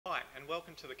Hi, and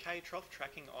welcome to the Trough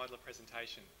Tracking Idler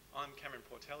presentation. I'm Cameron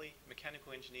Portelli, Mechanical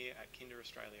Engineer at Kinder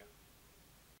Australia.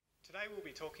 Today we'll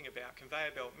be talking about conveyor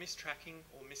belt mistracking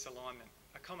or misalignment,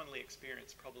 a commonly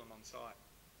experienced problem on site.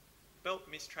 Belt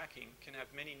mistracking can have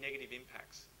many negative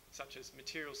impacts, such as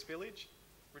material spillage,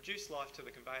 reduced life to the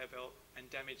conveyor belt,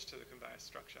 and damage to the conveyor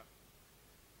structure.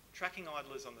 Tracking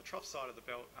idlers on the trough side of the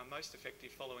belt are most effective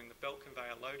following the belt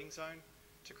conveyor loading zone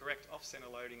to correct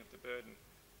off-centre loading of the burden,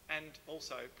 and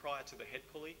also prior to the head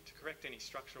pulley to correct any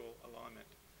structural alignment,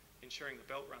 ensuring the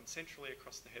belt runs centrally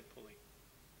across the head pulley.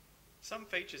 Some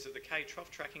features of the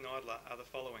Trough tracking idler are the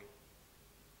following.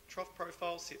 Trough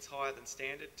profile sits higher than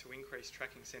standard to increase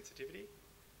tracking sensitivity.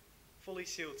 Fully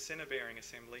sealed centre bearing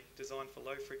assembly designed for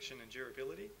low friction and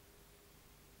durability.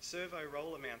 Servo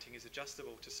roller mounting is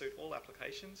adjustable to suit all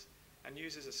applications and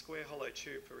uses a square hollow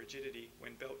tube for rigidity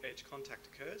when belt edge contact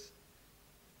occurs.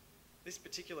 This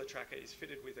particular tracker is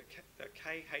fitted with a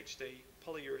KHD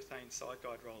polyurethane side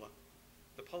guide roller.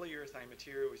 The polyurethane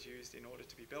material is used in order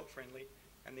to be belt friendly,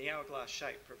 and the hourglass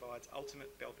shape provides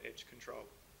ultimate belt edge control.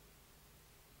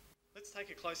 Let's take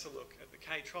a closer look at the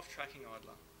Trough tracking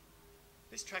idler.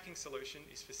 This tracking solution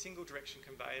is for single direction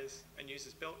conveyors and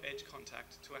uses belt edge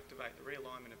contact to activate the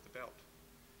realignment of the belt.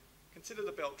 Consider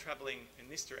the belt travelling in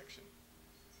this direction.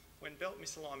 When belt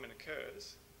misalignment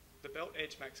occurs, the belt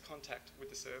edge makes contact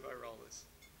with the servo rollers.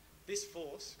 This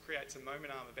force creates a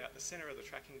moment arm about the centre of the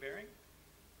tracking bearing,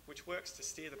 which works to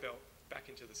steer the belt back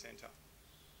into the centre.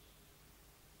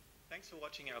 Thanks for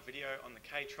watching our video on the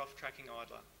Trough tracking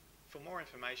idler. For more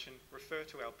information, refer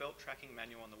to our belt tracking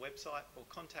manual on the website or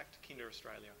contact Kinder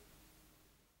Australia.